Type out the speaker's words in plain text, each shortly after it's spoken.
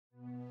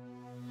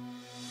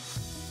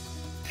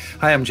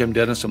Hi, I'm Jim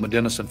Denison with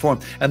Denison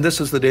Forum, and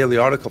this is the daily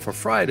article for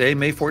Friday,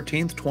 May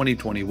 14th,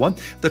 2021.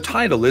 The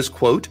title is,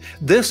 quote,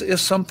 "This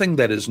is something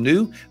that is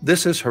new,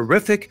 this is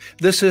horrific,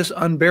 this is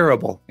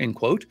unbearable," end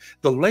quote,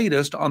 the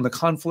latest on the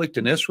conflict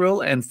in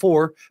Israel and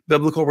 4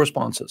 biblical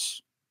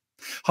responses.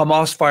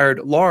 Hamas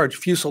fired large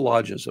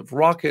fuselages of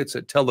rockets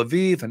at Tel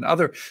Aviv and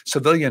other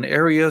civilian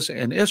areas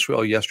in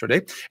Israel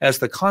yesterday as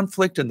the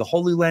conflict in the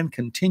Holy Land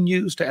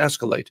continues to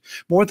escalate.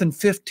 More than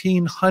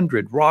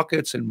 1,500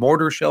 rockets and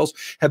mortar shells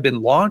have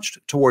been launched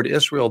toward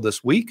Israel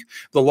this week.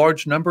 The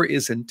large number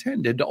is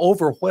intended to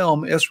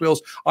overwhelm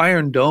Israel's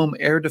Iron Dome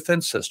air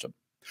defense system.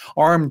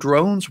 Armed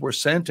drones were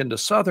sent into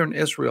southern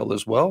Israel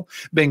as well.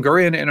 Ben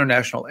Gurion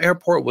International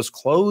Airport was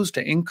closed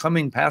to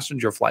incoming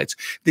passenger flights.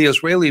 The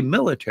Israeli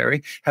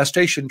military has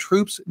stationed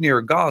troops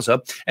near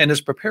Gaza and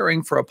is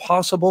preparing for a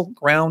possible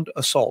ground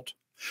assault.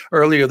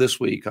 Earlier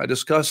this week, I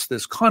discussed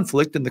this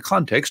conflict in the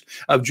context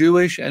of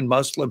Jewish and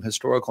Muslim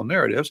historical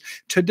narratives.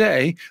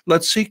 Today,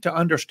 let's seek to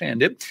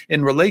understand it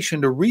in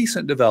relation to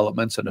recent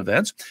developments and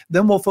events.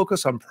 Then we'll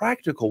focus on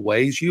practical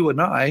ways you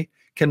and I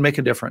can make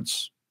a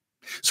difference.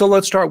 So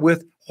let's start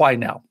with why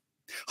now?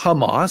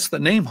 Hamas, the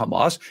name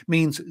Hamas,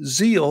 means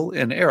zeal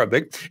in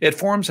Arabic. It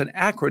forms an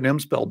acronym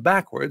spelled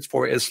backwards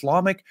for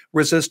Islamic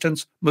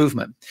Resistance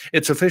Movement.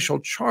 Its official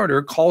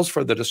charter calls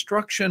for the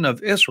destruction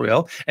of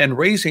Israel and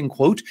raising,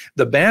 quote,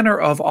 the banner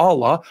of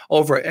Allah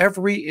over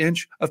every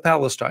inch of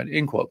Palestine,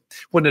 end quote.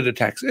 When it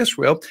attacks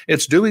Israel,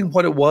 it's doing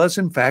what it was,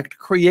 in fact,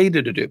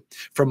 created to do.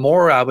 For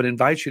more, I would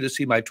invite you to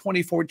see my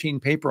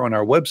 2014 paper on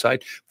our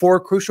website, 4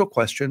 Crucial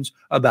Questions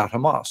about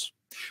Hamas.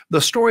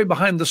 The story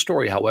behind the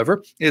story,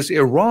 however, is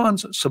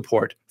Iran's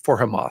support for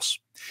Hamas.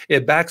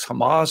 It backs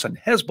Hamas and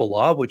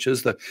Hezbollah, which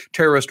is the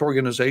terrorist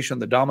organization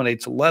that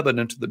dominates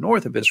Lebanon to the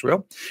north of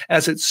Israel,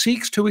 as it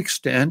seeks to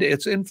extend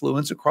its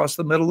influence across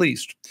the Middle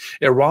East.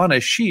 Iran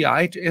is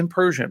Shiite and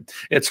Persian.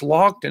 It's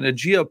locked in a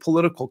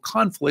geopolitical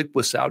conflict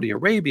with Saudi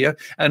Arabia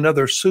and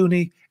other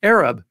Sunni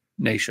Arab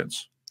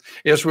nations.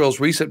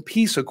 Israel's recent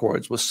peace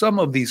accords with some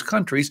of these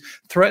countries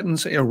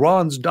threatens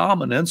Iran's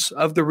dominance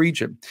of the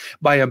region.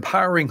 By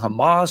empowering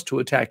Hamas to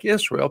attack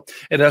Israel,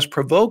 it has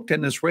provoked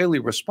an Israeli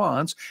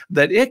response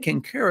that it can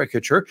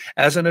caricature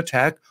as an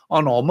attack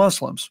on all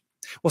Muslims.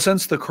 Well,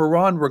 since the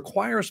Quran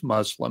requires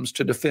Muslims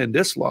to defend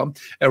Islam,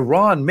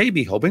 Iran may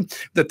be hoping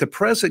that the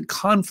present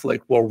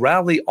conflict will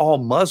rally all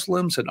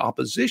Muslims in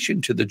opposition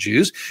to the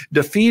Jews,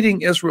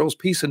 defeating Israel's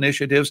peace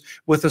initiatives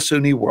with the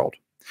Sunni world.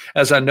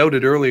 As I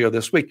noted earlier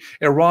this week,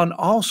 Iran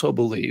also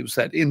believes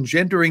that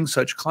engendering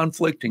such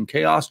conflict and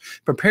chaos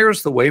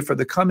prepares the way for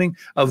the coming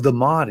of the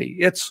Mahdi,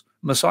 its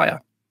Messiah.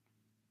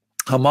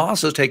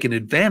 Hamas has taken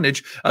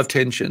advantage of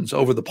tensions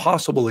over the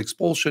possible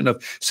expulsion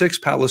of 6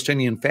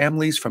 Palestinian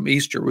families from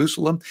East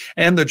Jerusalem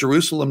and the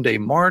Jerusalem Day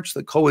March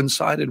that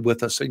coincided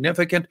with a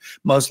significant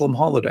Muslim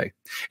holiday.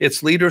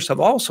 Its leaders have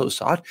also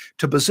sought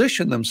to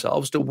position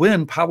themselves to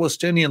win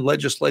Palestinian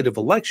legislative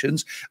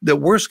elections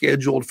that were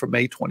scheduled for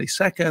May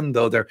 22nd,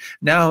 though they're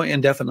now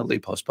indefinitely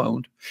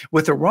postponed.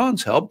 With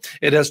Iran's help,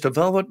 it has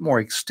developed more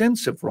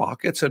extensive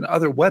rockets and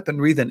other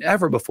weaponry than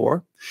ever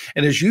before,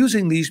 and is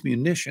using these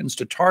munitions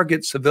to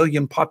target civilian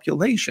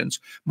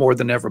populations more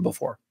than ever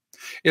before.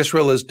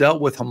 Israel has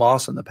dealt with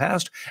Hamas in the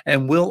past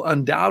and will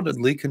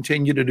undoubtedly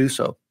continue to do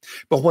so.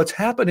 But what's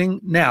happening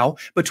now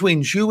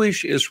between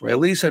Jewish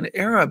Israelis and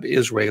Arab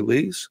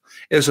Israelis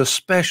is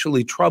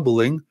especially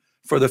troubling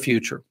for the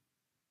future.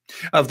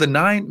 Of the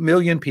 9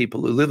 million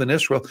people who live in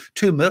Israel,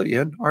 2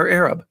 million are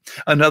Arab.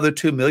 Another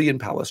 2 million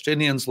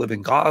Palestinians live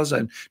in Gaza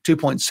and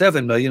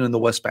 2.7 million in the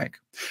West Bank.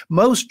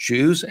 Most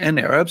Jews and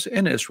Arabs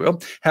in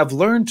Israel have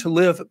learned to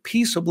live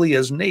peaceably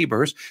as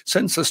neighbors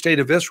since the State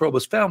of Israel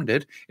was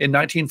founded in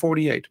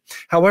 1948.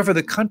 However,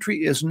 the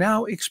country is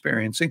now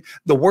experiencing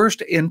the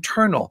worst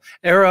internal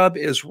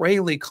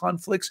Arab-Israeli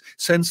conflicts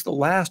since the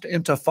last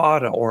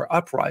Intifada or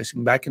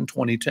uprising back in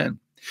 2010.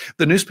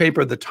 The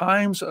newspaper The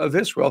Times of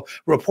Israel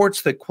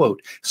reports that,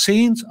 quote,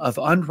 scenes of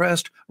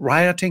unrest,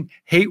 rioting,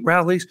 hate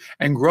rallies,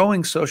 and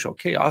growing social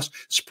chaos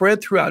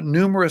spread throughout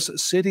numerous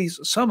cities,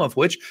 some of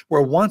which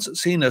were once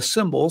seen as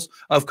symbols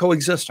of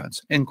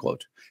coexistence, end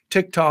quote.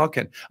 TikTok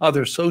and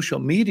other social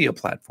media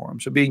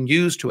platforms are being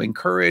used to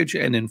encourage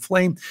and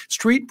inflame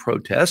street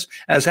protests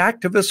as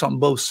activists on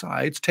both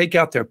sides take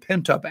out their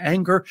pent-up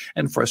anger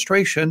and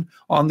frustration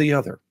on the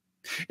other.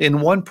 In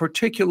one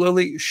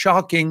particularly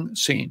shocking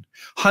scene,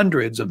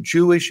 hundreds of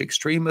Jewish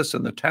extremists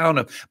in the town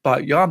of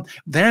Bat Yam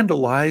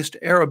vandalized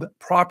Arab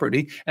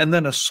property and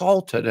then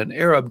assaulted an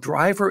Arab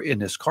driver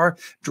in his car,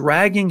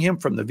 dragging him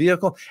from the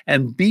vehicle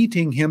and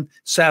beating him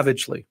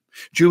savagely.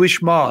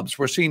 Jewish mobs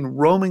were seen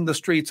roaming the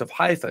streets of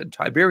Haifa and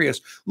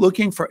Tiberias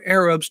looking for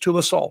Arabs to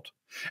assault.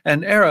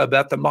 An Arab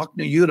at the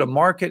Machne Yehuda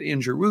market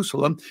in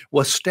Jerusalem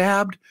was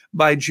stabbed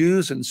by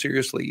Jews and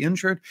seriously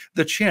injured.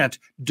 The chant,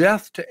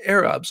 "Death to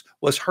Arabs,"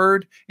 was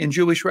heard in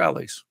Jewish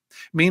rallies.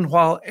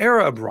 Meanwhile,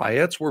 Arab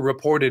riots were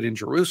reported in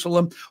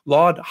Jerusalem,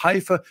 Lod,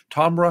 Haifa,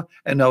 Tamra,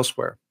 and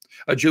elsewhere.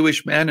 A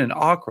Jewish man in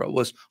Accra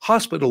was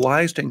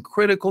hospitalized in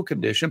critical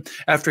condition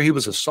after he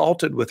was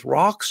assaulted with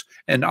rocks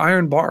and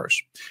iron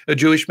bars. A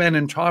Jewish man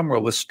in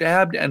Tamra was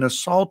stabbed and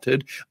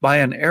assaulted by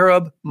an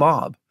Arab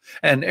mob.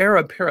 An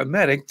Arab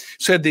paramedic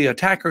said the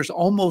attackers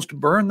almost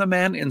burned the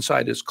man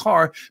inside his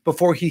car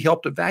before he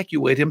helped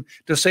evacuate him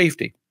to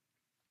safety.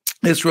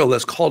 Israel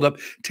has called up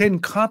 10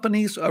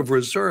 companies of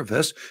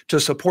reservists to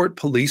support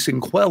police in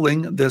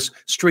quelling this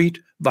street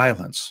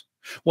violence.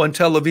 One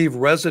Tel Aviv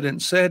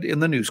resident said in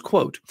the news,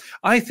 quote,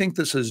 "I think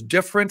this is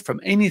different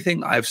from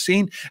anything I've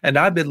seen, and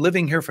I've been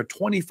living here for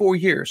 24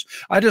 years.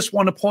 I just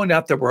want to point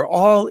out that we're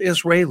all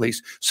Israelis.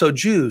 So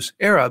Jews,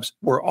 Arabs,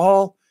 we're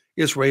all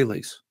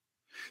Israelis."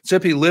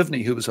 Tzipi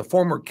Livni, who was a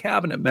former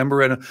cabinet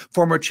member and a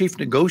former chief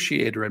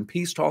negotiator in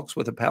peace talks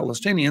with the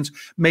Palestinians,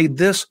 made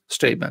this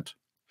statement.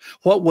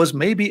 What was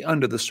maybe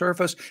under the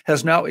surface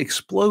has now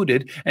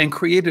exploded and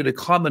created a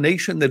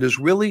combination that is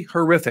really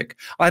horrific.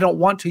 I don't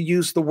want to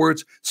use the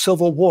words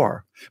civil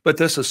war, but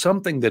this is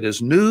something that is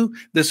new,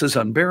 this is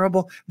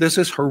unbearable, this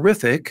is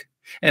horrific,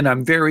 and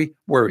I'm very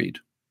worried.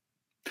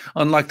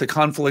 Unlike the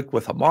conflict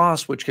with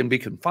Hamas, which can be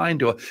confined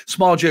to a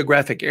small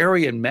geographic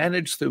area and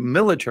managed through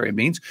military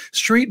means,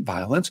 street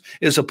violence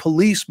is a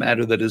police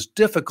matter that is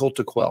difficult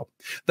to quell.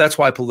 That's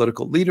why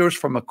political leaders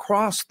from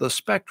across the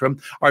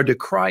spectrum are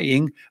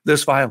decrying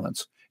this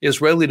violence.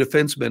 Israeli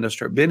Defense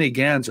Minister Benny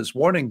Gantz is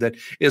warning that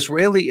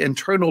Israeli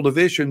internal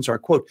divisions are,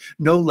 quote,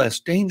 no less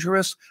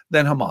dangerous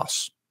than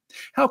Hamas.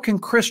 How can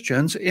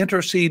Christians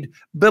intercede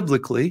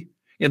biblically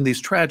in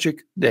these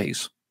tragic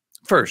days?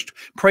 First,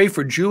 pray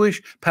for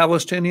Jewish,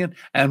 Palestinian,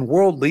 and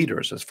world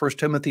leaders, as 1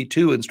 Timothy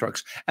 2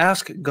 instructs.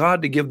 Ask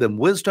God to give them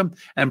wisdom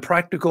and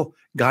practical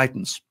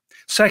guidance.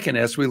 Second,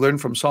 as we learn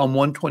from Psalm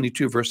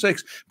 122, verse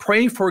 6,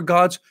 pray for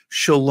God's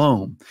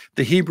shalom,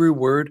 the Hebrew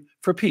word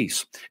for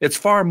peace. It's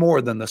far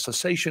more than the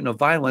cessation of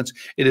violence.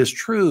 It is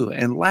true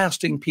and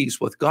lasting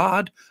peace with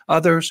God,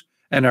 others,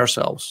 and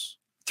ourselves.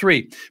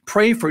 3,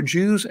 pray for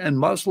Jews and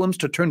Muslims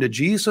to turn to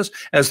Jesus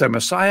as their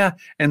Messiah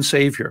and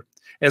Savior.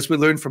 As we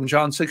learn from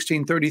John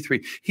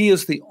 16:33, he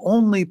is the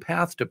only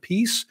path to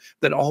peace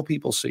that all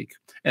people seek.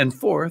 And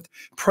fourth,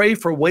 pray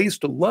for ways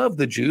to love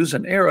the Jews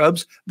and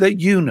Arabs that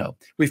you know.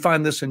 We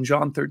find this in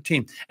John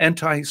 13.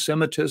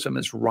 Anti-Semitism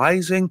is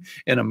rising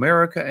in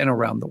America and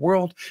around the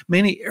world.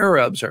 Many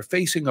Arabs are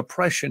facing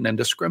oppression and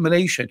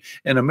discrimination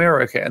in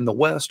America and the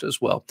West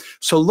as well.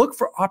 So look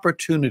for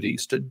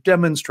opportunities to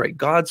demonstrate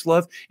God's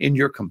love in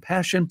your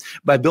compassion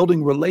by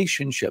building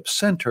relationships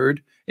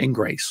centered in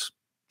grace.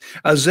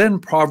 A Zen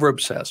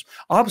proverb says,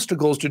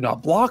 obstacles do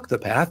not block the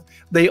path,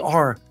 they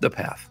are the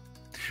path.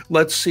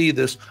 Let's see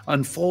this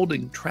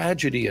unfolding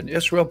tragedy in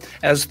Israel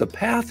as the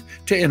path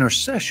to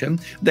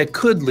intercession that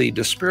could lead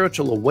to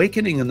spiritual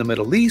awakening in the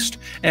Middle East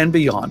and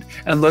beyond.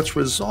 And let's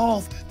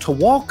resolve to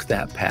walk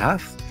that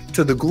path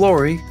to the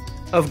glory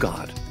of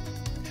God.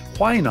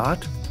 Why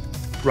not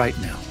right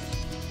now?